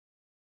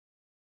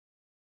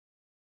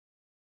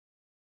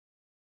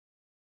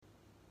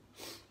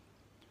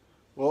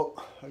Well,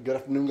 good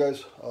afternoon,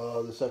 guys.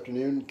 This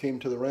afternoon came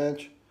to the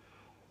ranch.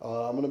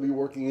 I'm going to be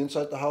working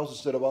inside the house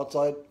instead of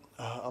outside.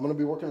 I'm going to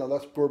be working on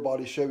that sport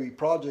body Chevy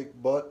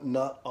project, but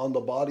not on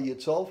the body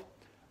itself.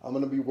 I'm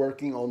going to be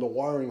working on the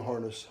wiring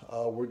harness.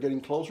 We're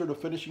getting closer to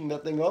finishing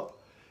that thing up.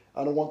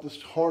 I don't want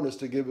this harness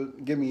to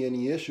give me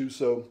any issues,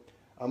 so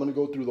I'm going to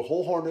go through the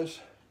whole harness,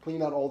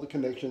 clean out all the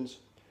connections,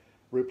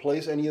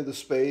 replace any of the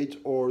spades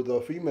or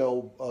the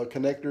female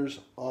connectors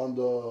on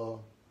the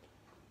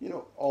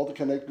all the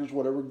connectors,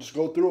 whatever. Just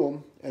go through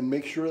them and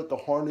make sure that the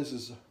harness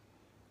is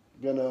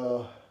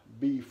gonna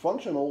be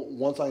functional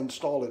once I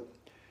install it.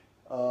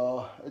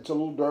 It's a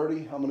little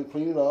dirty. I'm gonna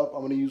clean it up.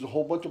 I'm gonna use a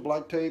whole bunch of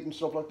black tape and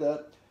stuff like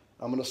that.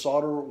 I'm gonna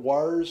solder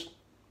wires,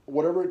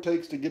 whatever it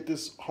takes to get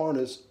this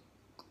harness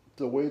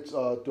the way it's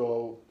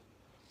to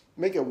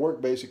make it work.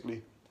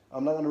 Basically,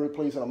 I'm not gonna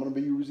replace it. I'm gonna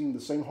be using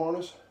the same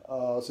harness.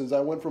 Since I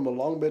went from a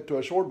long bed to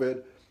a short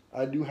bed,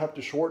 I do have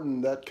to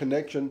shorten that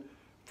connection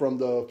from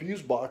the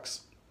fuse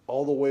box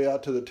all the way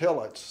out to the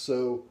taillights.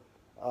 So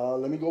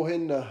let me go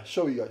ahead and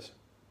show you guys.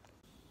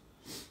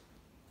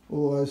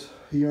 Well, guys,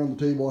 here on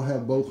the table I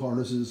have both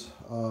harnesses.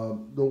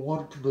 The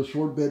one for the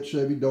short bed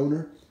Chevy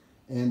donor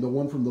and the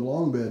one from the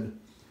long bed.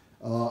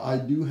 I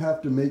do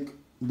have to make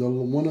the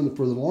one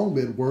for the long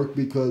bed work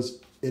because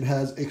it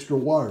has extra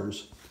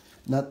wires.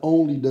 Not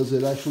only does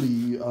it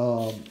actually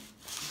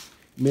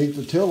make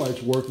the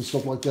taillights work and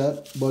stuff like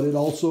that, but it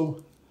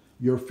also,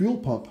 your fuel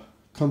pump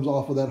comes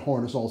off of that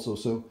harness also.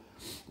 So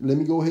let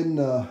me go ahead and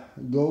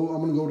I'm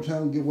going to go to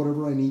town and get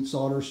whatever I need,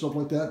 solder, stuff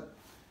like that.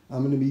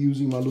 I'm going to be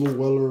using my little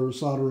Weller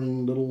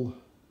soldering little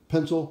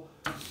pencil.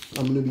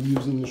 I'm going to be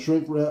using the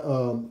shrink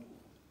little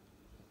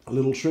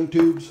shrink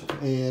tubes,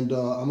 and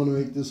I'm going to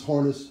make this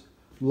harness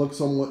look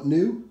somewhat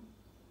new.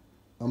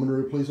 I'm going to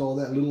replace all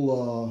that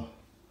little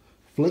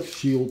flex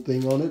shield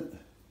thing on it,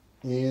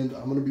 and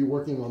I'm going to be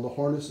working on the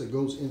harness that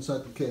goes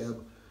inside the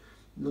cab.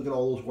 Look at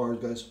all those wires,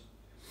 guys.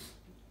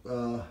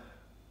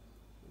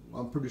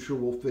 I'm pretty sure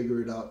we'll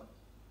figure it out.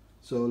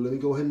 So let me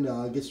go ahead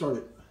and get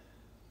started.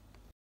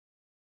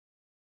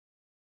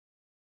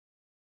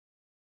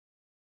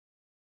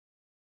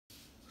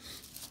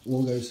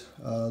 Well, guys,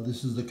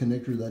 this is the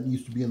connector that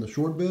used to be in the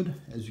short bed.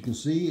 As you can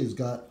see, it's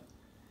got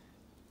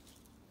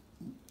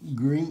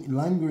green,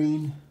 lime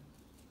green,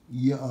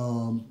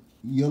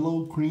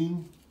 yellow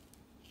cream.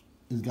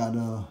 It's got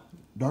a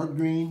dark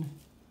green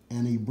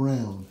and a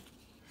brown.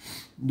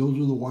 Those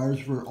are the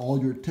wires for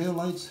all your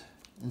taillights.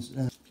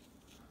 And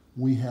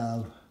we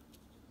have,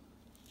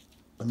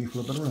 let me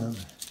flip it around.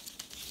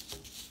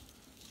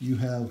 You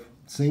have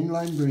same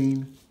lime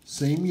green,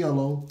 same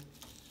yellow.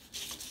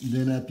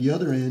 Then at the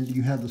other end,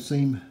 you have the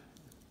same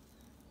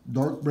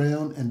dark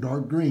brown and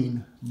dark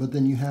green, but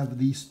then you have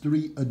these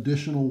three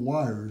additional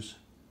wires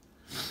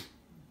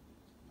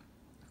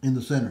in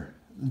the center.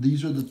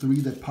 These are the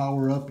three that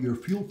power up your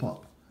fuel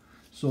pump.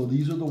 So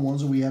these are the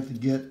ones that we have to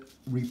get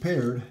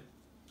repaired.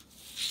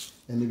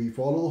 And if you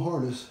follow the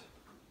harness,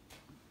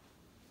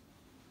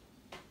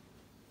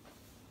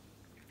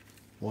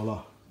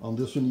 voila. On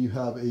this one you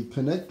have a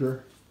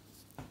connector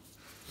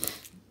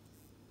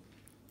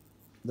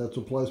that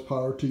supplies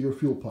power to your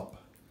fuel pump.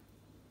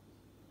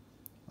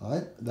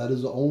 Alright, that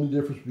is the only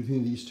difference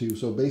between these two.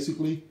 So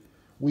basically,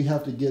 we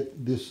have to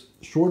get this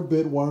short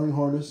bed wiring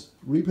harness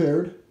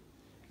repaired,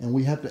 and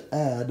we have to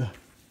add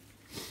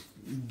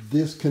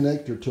this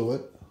connector to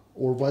it,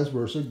 or vice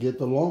versa, get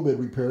the long bed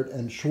repaired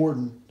and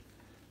shorten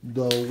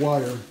the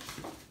wire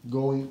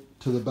going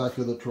to the back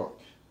of the truck.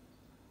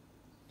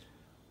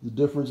 The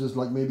difference is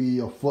like maybe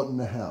 1.5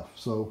 feet.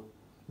 So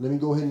let me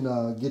go ahead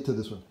and get to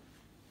this one.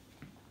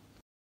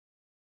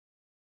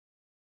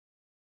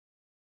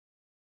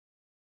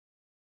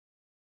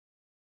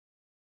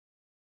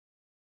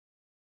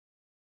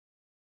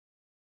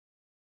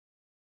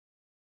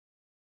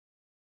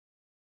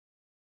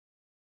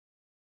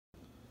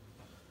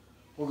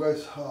 Well,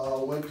 guys,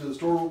 went to the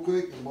store real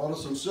quick and bought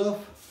us some stuff.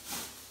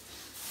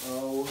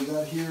 What we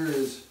got here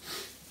is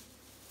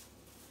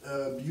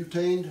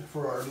butane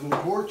for our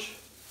little torch.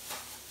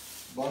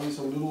 Bought me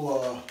some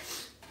little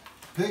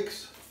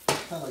picks,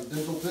 kind of like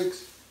dental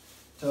picks,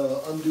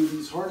 to undo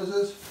these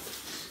harnesses.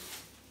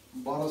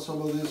 Bought us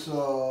some of this,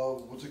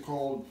 what's it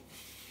called,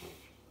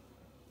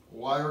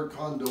 wire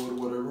conduit or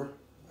whatever.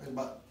 I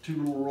bought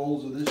 2 little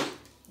rolls of this.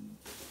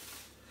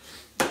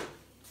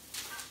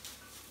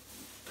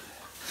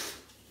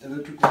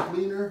 Electrical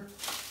cleaner,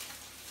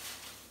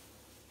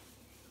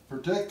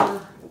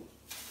 protector,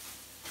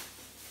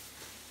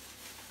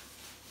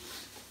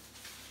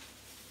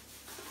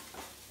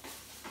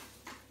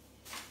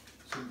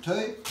 some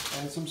tape,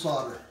 and some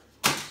solder.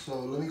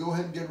 So let me go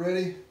ahead and get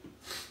ready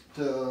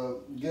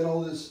to get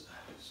all this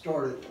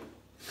started.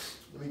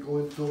 Let me go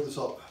ahead and fill this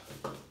up.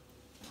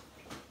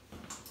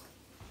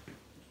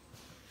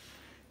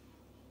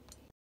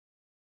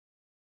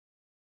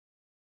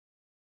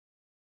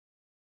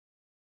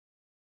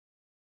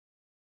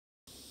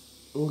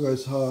 Well,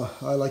 guys,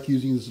 I like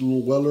using this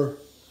little Weller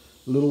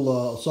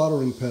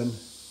soldering pen.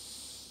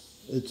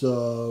 It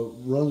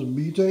runs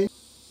butane,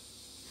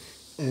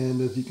 and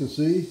as you can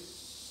see,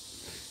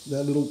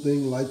 that little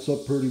thing lights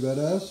up pretty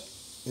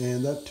badass,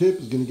 and that tip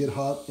is going to get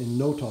hot in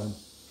no time.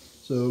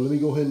 So let me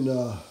go ahead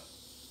and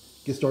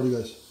get started,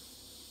 guys.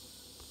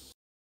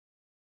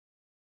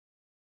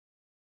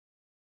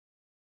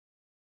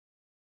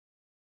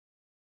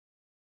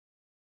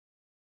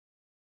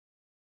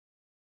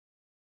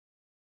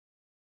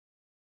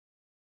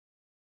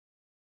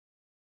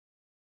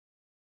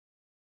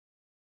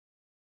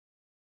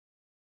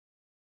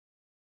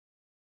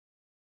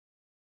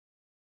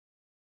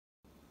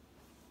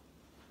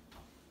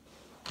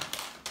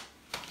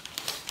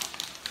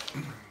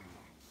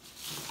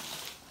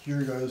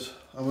 Here, guys,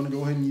 I'm going to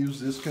go ahead and use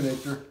this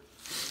connector.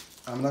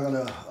 I'm not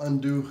going to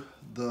undo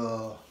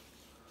the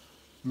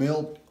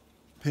male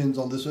pins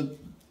on this one,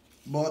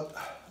 but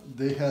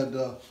they had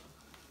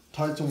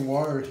tied some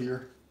wire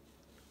here,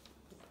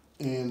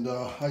 and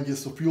I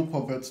guess the fuel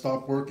pump had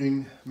stopped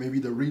working. Maybe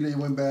the relay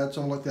went bad,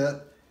 something like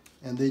that,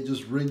 and they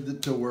just rigged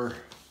it to where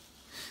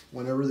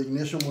whenever the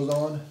ignition was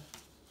on,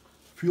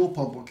 fuel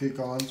pump will kick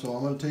on. So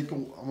I'm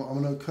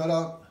going to cut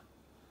out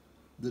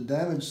the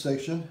damaged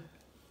section.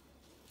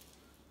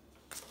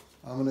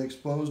 I'm going to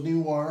expose new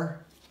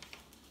wire.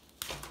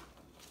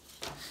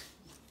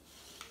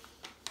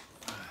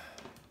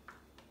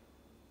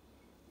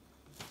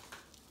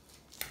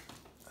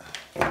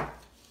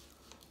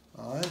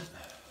 Alright.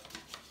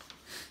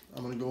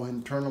 I'm going to go ahead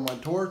and turn on my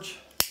torch.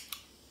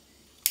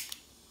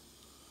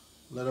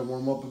 Let it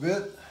warm up a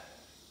bit.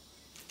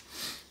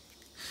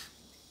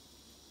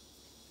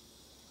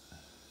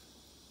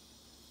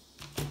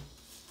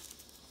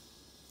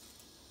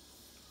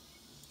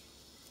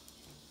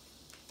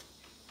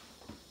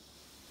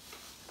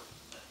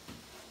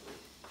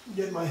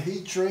 Get my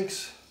heat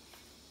shrinks.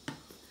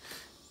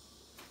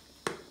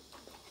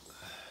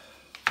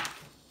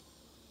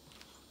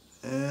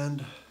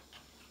 And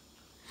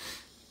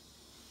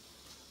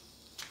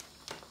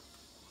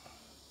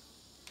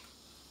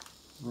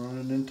run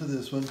it into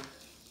this one.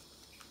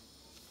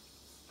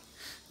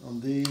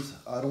 On these,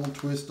 I don't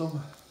twist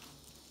them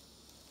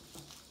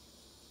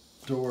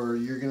to where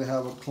you're going to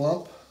have a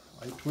clump.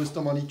 I twist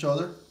them on each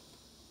other,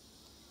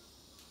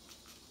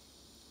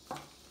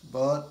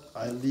 but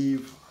I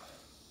leave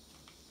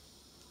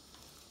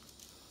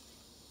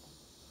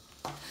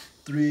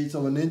 3/8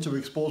 of an inch of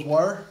exposed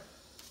wire.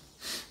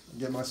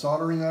 Get my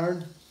soldering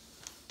iron.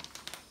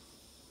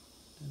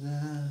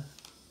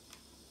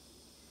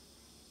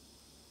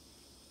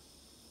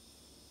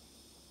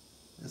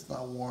 It's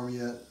not warm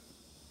yet.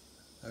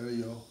 There we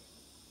go.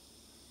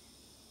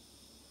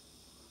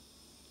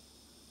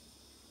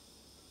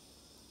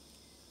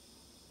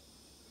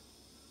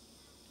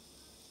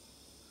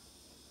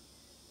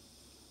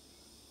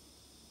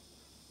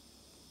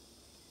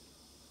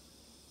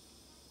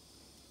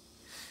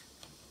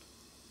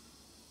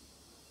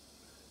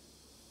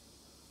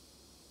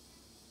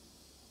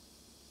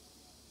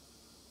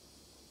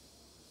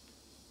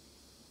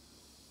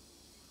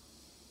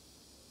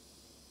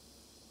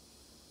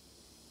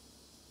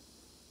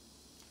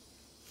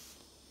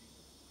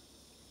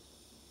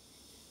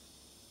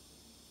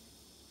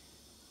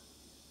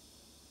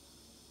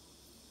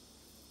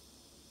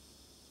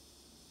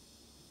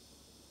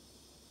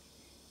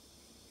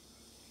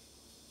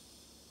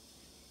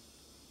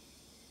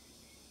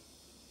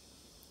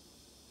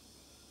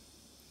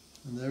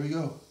 And there we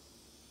go.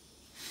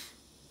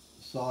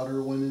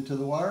 Solder went into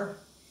the wire.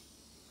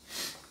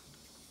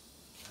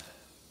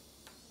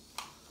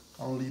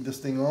 I'll leave this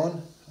thing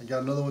on. I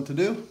got another one to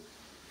do,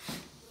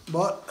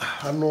 but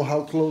I don't know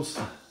how close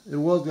it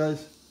was,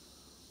 guys,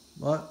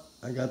 but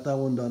I got that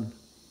one done.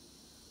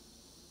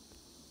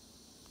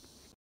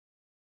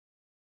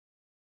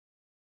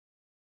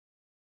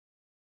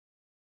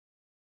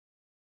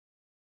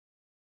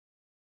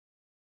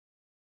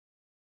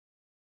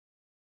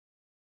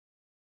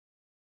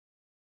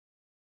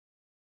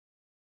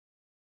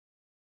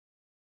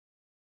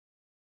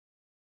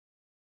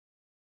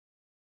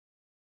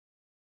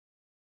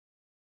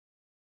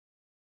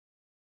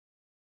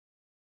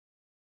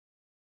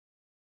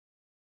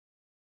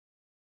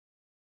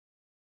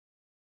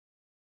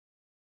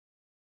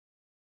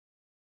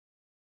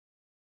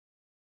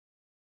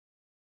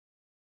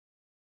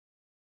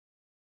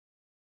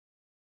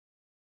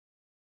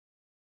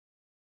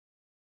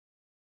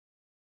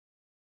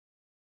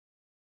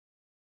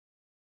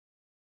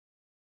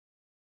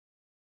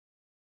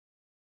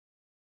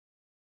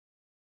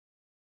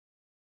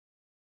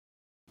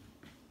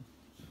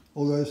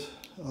 Well, guys,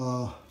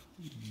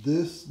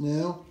 this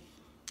now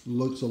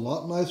looks a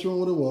lot nicer than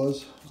what it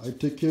was. I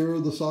took care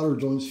of the solder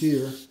joints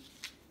here,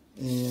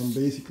 and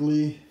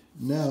basically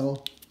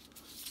now,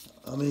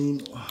 I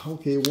mean,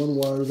 okay, one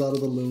wire is out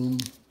of the loom.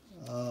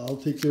 I'll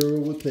take care of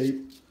it with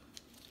tape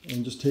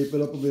and just tape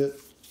it up a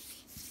bit.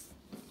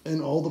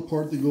 And all the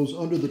part that goes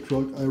under the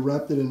truck, I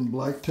wrapped it in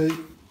black tape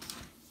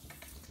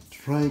to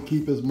try and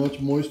keep as much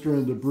moisture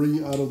and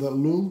debris out of that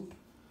loom,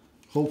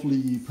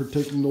 hopefully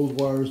protecting those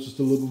wires just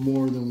a little bit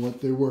more than what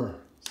they were.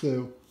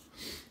 So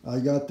I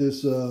got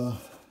this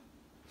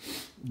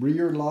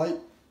rear light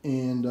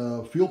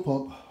and fuel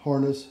pump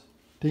harness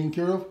taken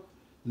care of.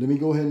 Let me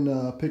go ahead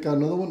and pick out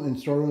another one and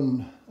start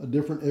on a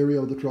different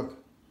area of the truck.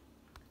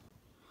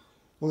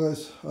 Well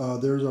guys,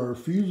 there's our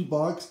fuse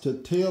box to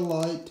tail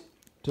light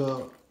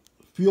to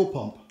fuel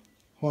pump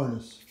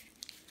harness.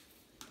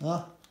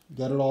 Got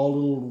it all a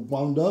little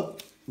wound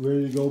up,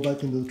 ready to go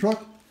back into the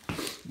truck.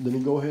 Let me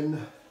go ahead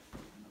and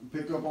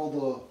pick up all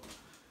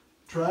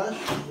the trash,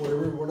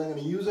 whatever we're not going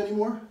to use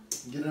anymore,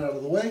 get it out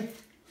of the way,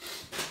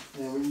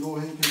 and we can go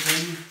ahead and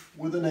continue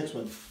with the next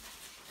one.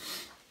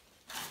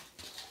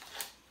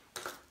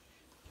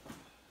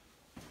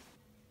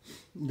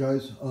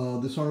 Guys,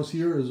 this harness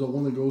here is the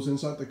one that goes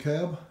inside the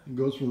cab. It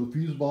goes from the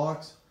fuse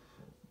box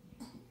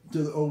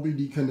to the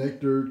OBD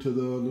connector to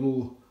the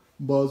little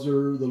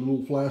buzzer, the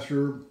little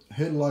flasher,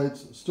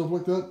 headlights, stuff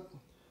like that,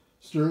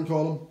 steering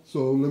column.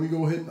 So let me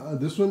go ahead and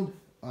this one,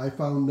 I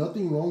found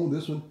nothing wrong with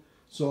this one.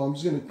 So I'm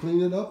just going to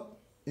clean it up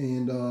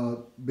and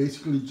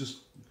basically just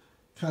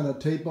kind of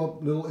tape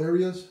up little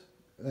areas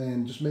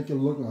and just make it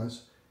look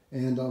nice.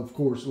 And of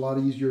course, a lot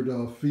easier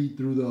to feed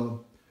through the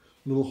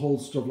little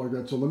holes, stuff like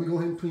that. So let me go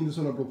ahead and clean this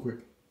one up real quick.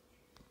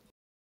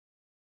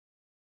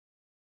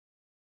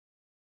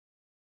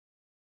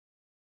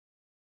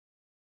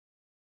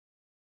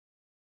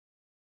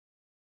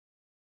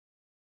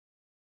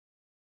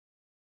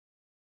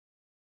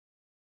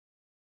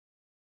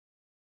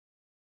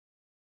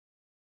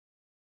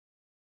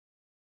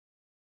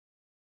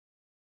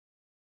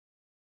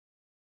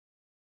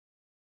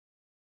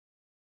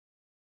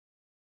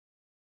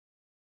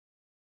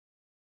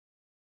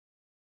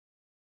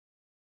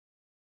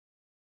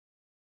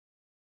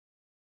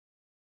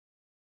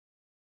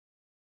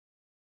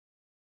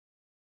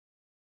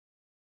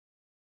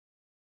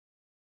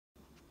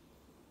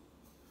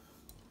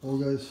 Well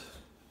guys,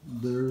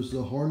 there's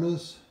the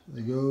harness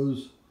that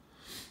goes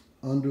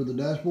under the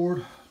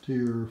dashboard to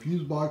your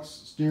fuse box,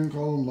 steering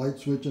column, light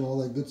switch, and all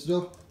that good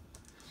stuff.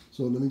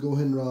 So let me go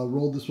ahead and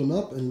roll this one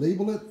up and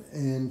label it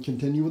and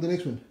continue with the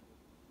next one.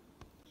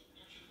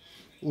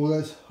 Well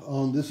guys,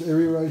 on this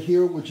area right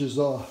here, which is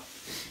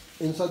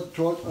inside the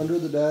truck under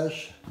the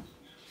dash,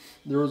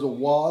 there was a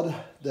wad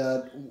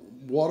of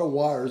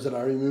wires that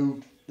I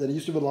removed that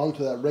used to belong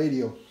to that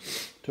radio,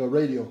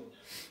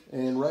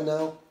 and right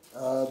now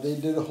they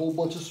did a whole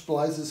bunch of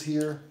splices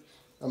here.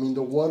 I mean,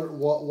 the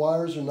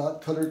wires are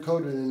not color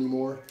coded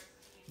anymore.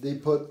 They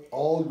put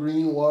all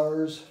green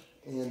wires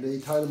and they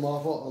tied them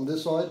off on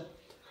this side.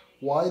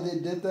 Why they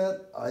did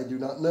that, I do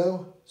not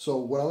know. So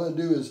what I'm going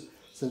to do is,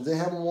 since they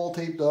have them all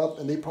taped up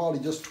and they probably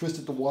just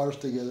twisted the wires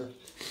together,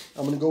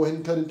 I'm going to go ahead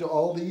and cut into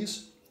all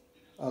these.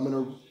 I'm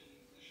going to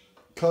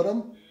cut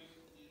them,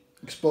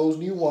 expose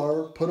new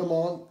wire, put them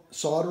on,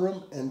 solder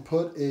them, and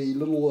put a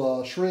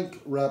little shrink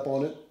wrap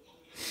on it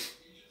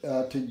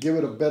to give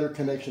it a better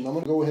connection. I'm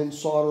going to go ahead and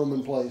solder them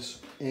in place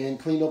and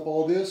clean up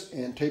all this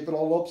and tape it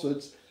all up so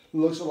it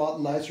looks a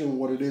lot nicer than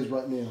what it is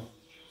right now.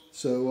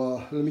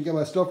 So let me get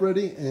my stuff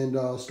ready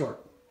and start.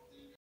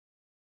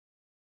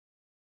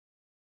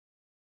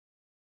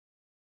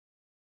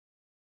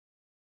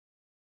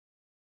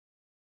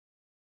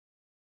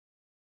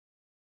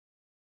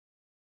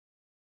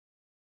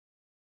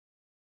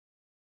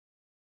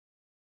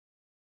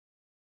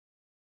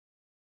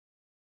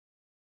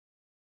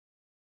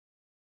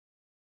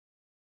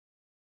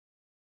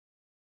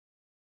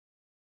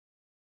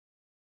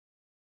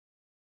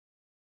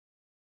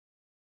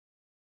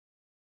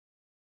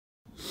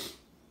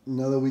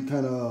 Now that we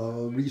kind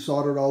of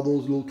resoldered all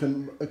those little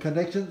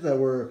connections that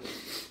were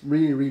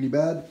really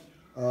bad,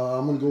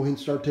 I'm going to go ahead and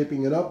start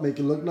taping it up, make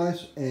it look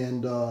nice,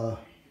 and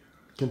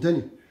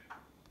continue.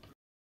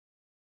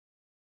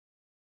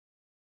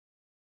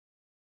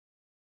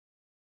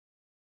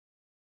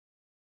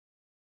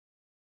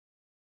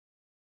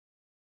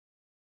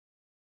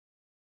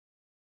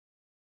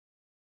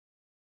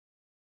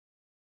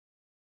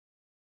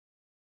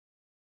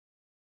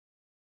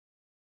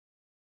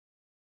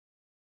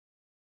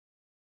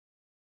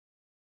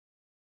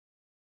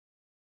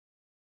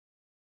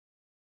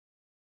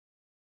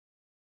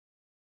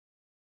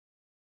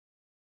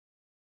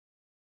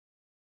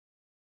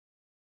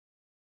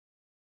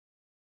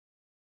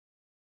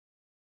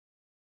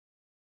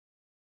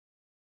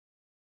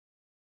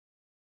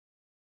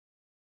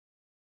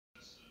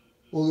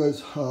 Well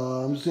guys,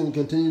 I'm just going to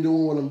continue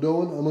doing what I'm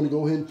doing. I'm going to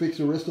go ahead and fix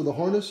the rest of the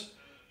harness,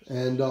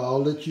 and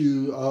I'll let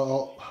you,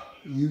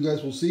 you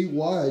guys will see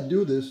why I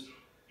do this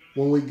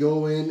when we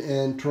go in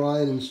and try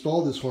and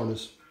install this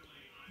harness.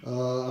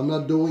 I'm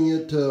not doing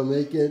it to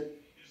make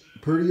it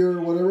prettier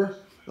or whatever.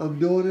 I'm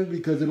doing it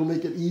because it'll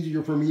make it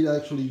easier for me to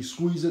actually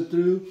squeeze it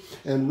through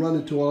and run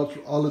it to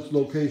all its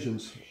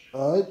locations.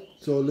 Alright,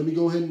 so let me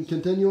go ahead and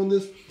continue on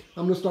this.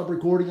 I'm going to stop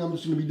recording. I'm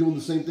just going to be doing the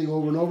same thing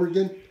over and over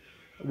again.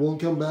 We'll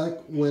come back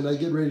when I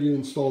get ready to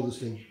install this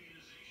thing.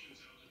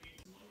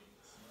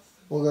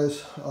 Well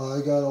guys,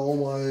 I got all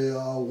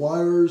my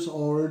wires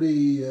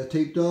already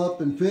taped up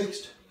and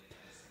fixed,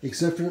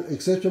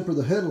 exception for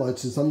the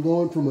headlights. Since I'm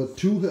going from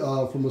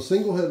a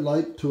single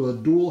headlight to a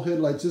dual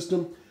headlight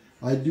system,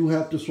 I do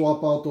have to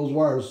swap out those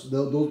wires.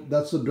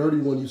 That's the dirty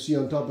one you see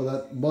on top of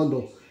that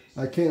bundle.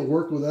 I can't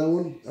work with that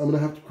one. I'm going to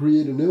have to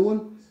create a new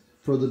one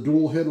for the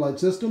dual headlight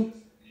system.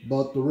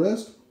 But the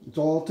rest, it's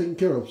all taken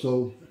care of.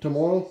 So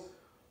tomorrow,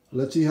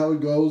 let's see how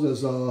it goes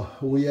as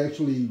we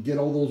actually get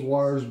all those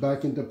wires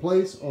back into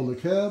place on the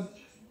cab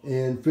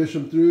and fish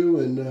them through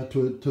and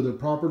to the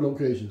proper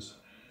locations.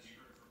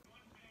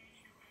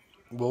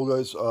 Well,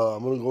 guys,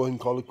 I'm gonna go ahead and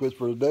call it quits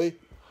for today.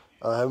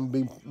 I haven't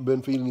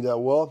been feeling that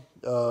well.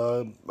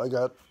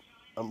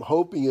 I'm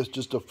hoping it's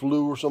just a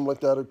flu or something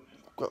like that,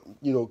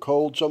 or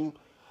cold something.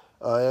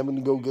 I am gonna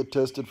go get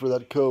tested for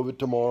that COVID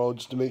tomorrow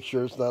just to make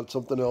sure it's not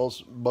something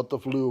else but the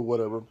flu or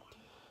whatever.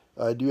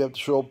 I do have to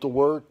show up to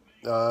work.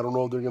 I don't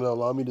know if they're gonna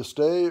allow me to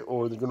stay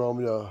or they're gonna allow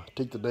me to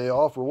take the day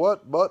off or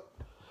what, but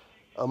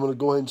I'm gonna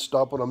go ahead and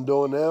stop what I'm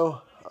doing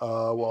now.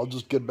 I'll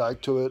just get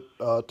back to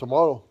it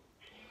tomorrow.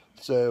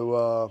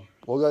 So,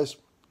 well, guys,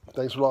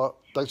 thanks a lot.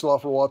 Thanks a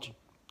lot for watching.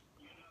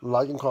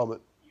 Like and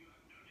comment.